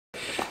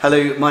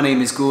Hello, my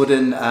name is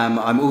Gordon.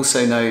 I'm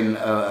also known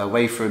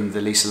away from the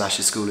Lisa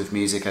Lasher School of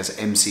Music as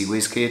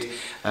MCWhizzkid.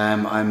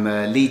 I'm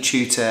a lead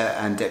tutor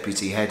and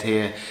deputy head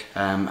here,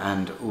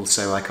 and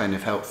also I kind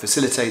of help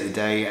facilitate the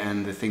day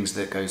and the things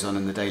that goes on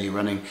in the daily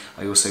running.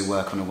 I also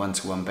work on a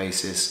one-to-one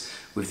basis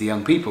with the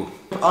young people.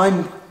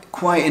 I'm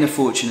quite in a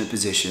fortunate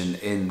position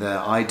in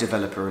that I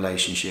develop a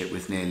relationship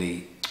with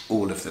nearly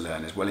all of the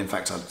learners. Well, in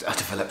fact, I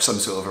develop some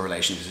sort of a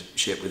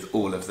relationship with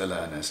all of the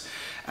learners.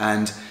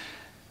 And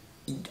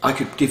I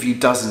could give you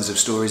dozens of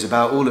stories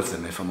about all of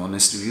them, if I'm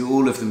honest with you.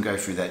 All of them go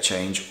through that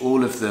change.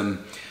 All of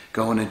them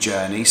go on a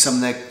journey.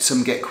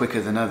 Some get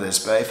quicker than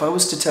others. But if I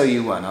was to tell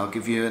you one, I'll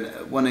give you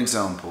one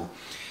example.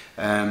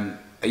 A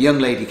young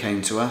lady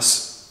came to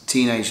us,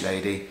 teenage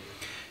lady,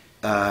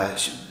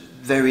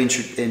 very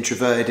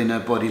introverted in her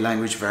body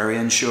language, very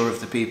unsure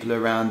of the people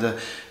around her,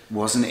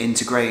 wasn't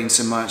integrating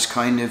so much,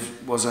 kind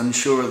of was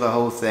unsure of the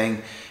whole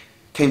thing.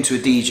 Came to a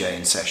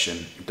DJing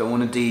session. Don't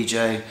want to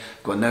DJ,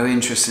 got no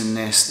interest in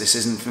this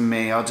isn't for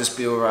me, I'll just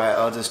be alright,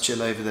 I'll just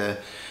chill over there.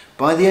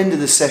 By the end of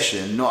the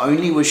session, not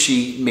only was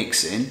she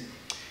mixing,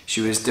 she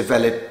was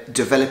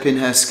developing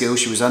her skills,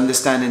 she was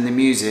understanding the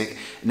music,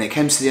 and it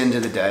came to the end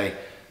of the day.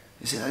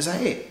 Is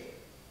that it?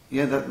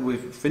 Yeah,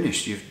 we've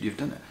finished, you've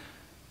done it.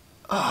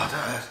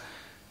 Oh,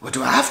 well,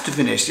 do I have to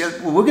finish? Yeah,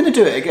 well, we're going to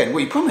do it again.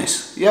 Well, you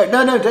promise? Yeah,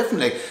 no,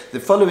 definitely.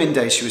 The following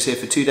day, she was here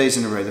for 2 days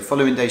in a row. The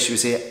following day, she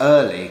was here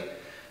early.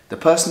 The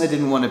person that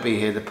didn't want to be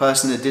here, the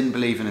person that didn't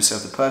believe in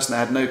herself, the person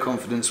that had no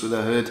confidence with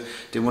her hood,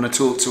 didn't want to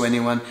talk to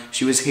anyone,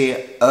 she was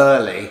here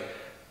early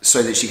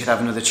so that she could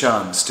have another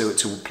chance to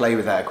play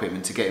with that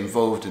equipment, to get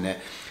involved in it.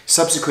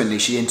 Subsequently,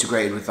 she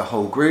integrated with the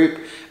whole group,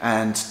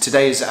 and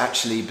today has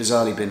actually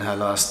bizarrely been her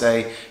last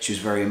day. She was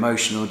very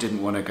emotional,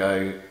 didn't want to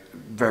go,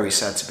 very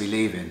sad to be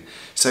leaving.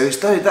 So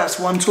that's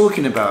what I'm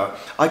talking about.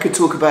 I could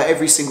talk about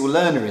every single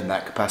learner in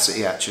that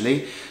capacity,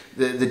 actually.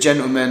 The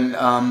gentleman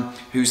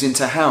who's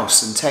into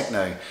house and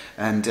techno,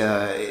 and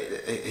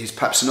he's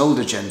perhaps an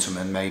older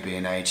gentleman, maybe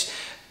in age,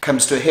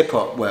 comes to a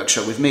hip-hop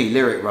workshop with me,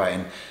 lyric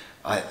writing.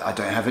 I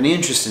don't have any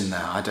interest in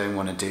that. I don't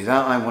want to do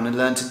that. I want to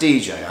learn to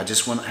DJ. I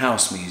just want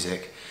house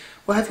music.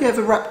 Well, have you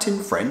ever rapped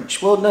in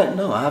French? Well,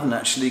 no, I haven't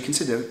actually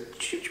considered.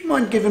 Do you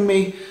mind giving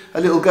me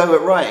a little go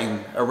at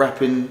writing a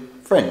rap in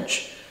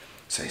French?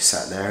 So he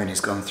sat there and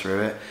he's gone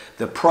through it.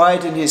 The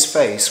pride in his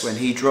face when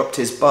he dropped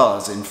his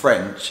bars in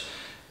French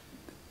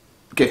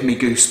gave me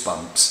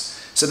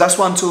goosebumps. So that's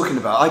what I'm talking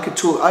about. I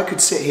could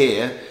sit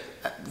here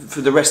for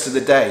the rest of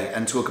the day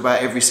and talk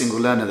about every single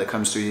learner that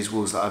comes through these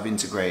walls that I've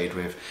integrated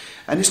with.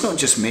 And it's not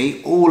just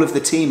me, all of the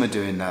team are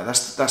doing that.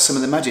 That's some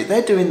of the magic.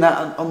 They're doing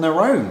that on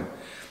their own.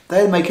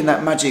 They're making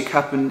that magic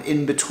happen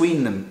in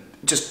between them,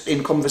 just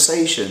in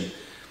conversation.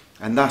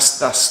 And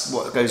that's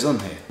what goes on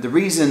here. The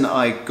reason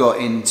I got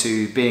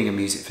into being a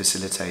music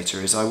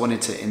facilitator is I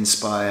wanted to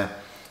inspire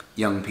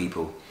young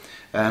people.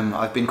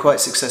 I've been quite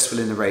successful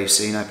in the rave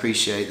scene. I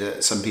appreciate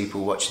that some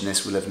people watching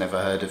this will have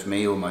never heard of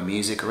me or my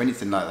music or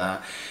anything like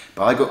that,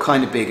 but I got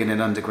kind of big in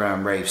an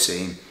underground rave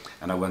scene,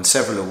 and I won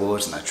several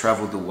awards, and I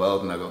travelled the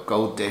world, and I got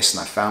gold discs,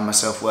 and I found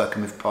myself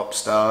working with pop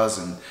stars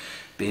and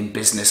being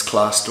business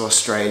class to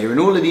Australia and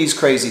all of these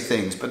crazy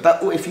things. But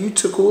if you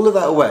took all of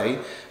that away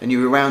and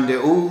you round it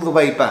all the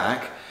way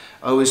back,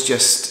 I was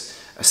just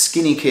a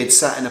skinny kid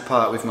sat in a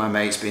park with my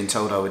mates being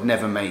told I would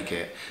never make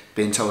it,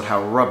 being told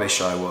how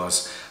rubbish I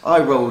was. I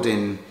rolled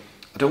in,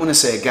 I don't want to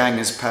say a gang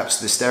as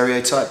perhaps the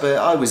stereotype, but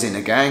I was in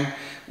a gang.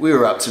 We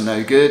were up to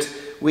no good.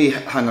 We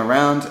hung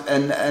around,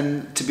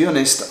 and to be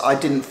honest, I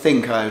didn't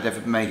think I would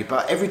ever make it.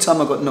 But every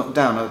time I got knocked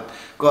down, I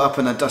got up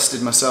and I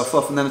dusted myself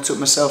off, and then I took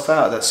myself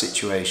out of that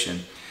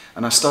situation.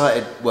 And I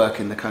started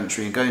working the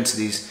country and going to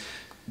these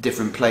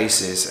different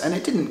places, and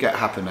it didn't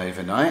happen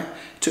overnight.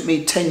 It took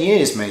me 10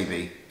 years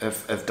maybe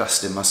of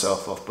dusting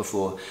myself off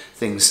before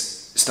things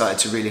started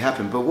to really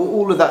happen. But what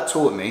all of that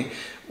taught me,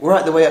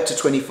 right the way up to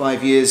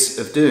 25 years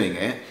of doing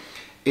it,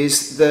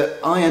 is that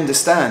I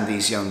understand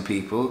these young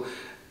people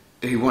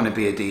who want to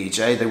be a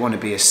DJ, they want to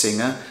be a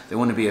singer, they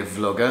want to be a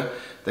vlogger,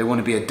 they want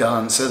to be a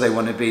dancer, they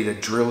want to be the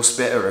drill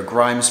spitter, a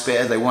grime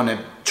spitter, they want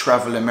to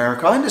travel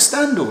America. I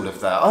understand all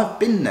of that. I've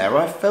been there,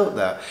 I've felt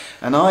that.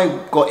 And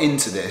I got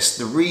into this.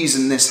 The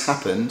reason this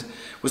happened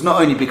was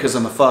not only because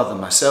I'm a father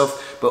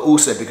myself, but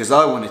also because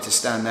I wanted to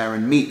stand there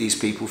and meet these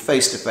people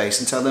face to face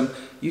and tell them,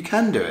 you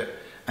can do it,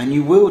 and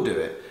you will do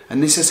it,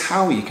 and this is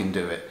how you can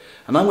do it.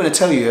 And I'm going to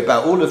tell you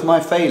about all of my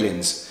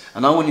failings,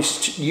 and I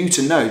want you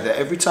to know that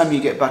every time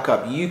you get back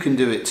up, you can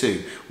do it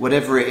too.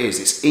 Whatever it is,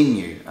 it's in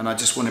you, and I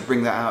just want to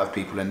bring that out of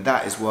people, and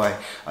that is why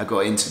I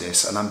got into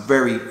this. And I'm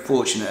very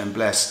fortunate and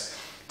blessed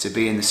to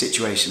be in the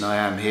situation I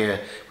am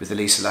here with the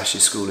Lisa Lasher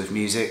School of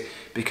Music,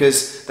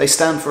 because they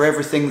stand for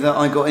everything that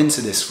I got into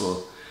this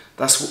for.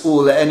 That's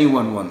all that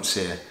anyone wants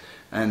here,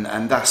 and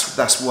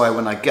that's why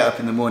when I get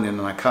up in the morning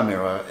and I come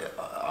here,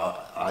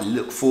 I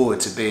look forward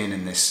to being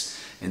in this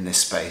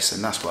space,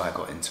 and that's why I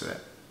got into it.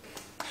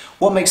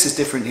 What makes us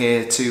different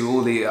here to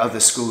all the other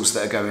schools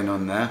that are going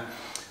on there?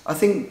 I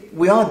think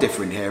we are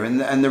different here,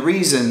 and the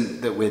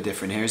reason that we're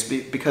different here is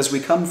because we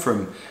come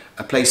from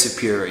a place of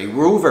purity.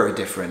 We're all very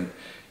different.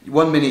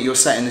 One minute you're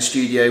sat in the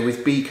studio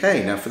with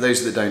BK. Now, for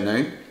those that don't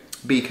know,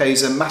 BK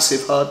is a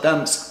massive hard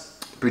dance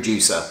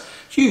producer.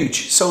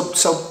 Huge, sold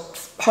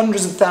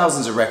hundreds of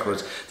thousands of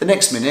records. The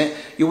next minute,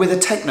 you're with a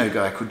techno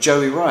guy called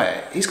Joey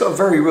Wright. He's got a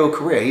very real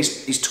career.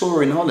 He's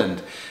touring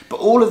Holland. But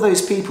all of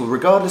those people,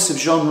 regardless of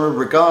genre,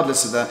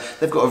 regardless of that,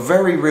 they've got a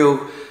very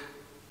real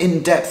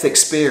in-depth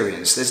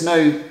experience. There's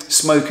no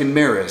smoke and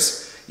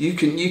mirrors. You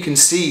can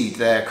see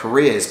their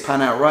careers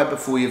pan out right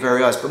before your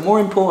very eyes. But more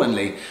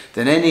importantly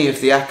than any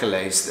of the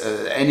accolades,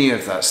 any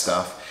of that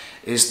stuff,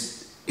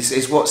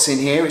 is what's in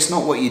here. It's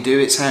not what you do,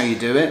 it's how you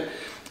do it.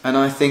 And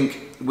I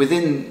think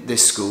within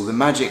this school, the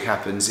magic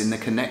happens in the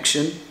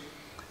connection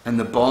and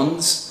the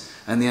bonds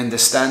and the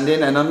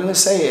understanding. And I'm going to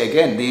say it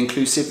again, the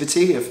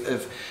inclusivity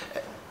of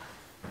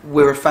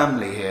we're a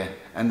family here,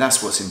 and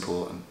that's what's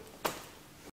important.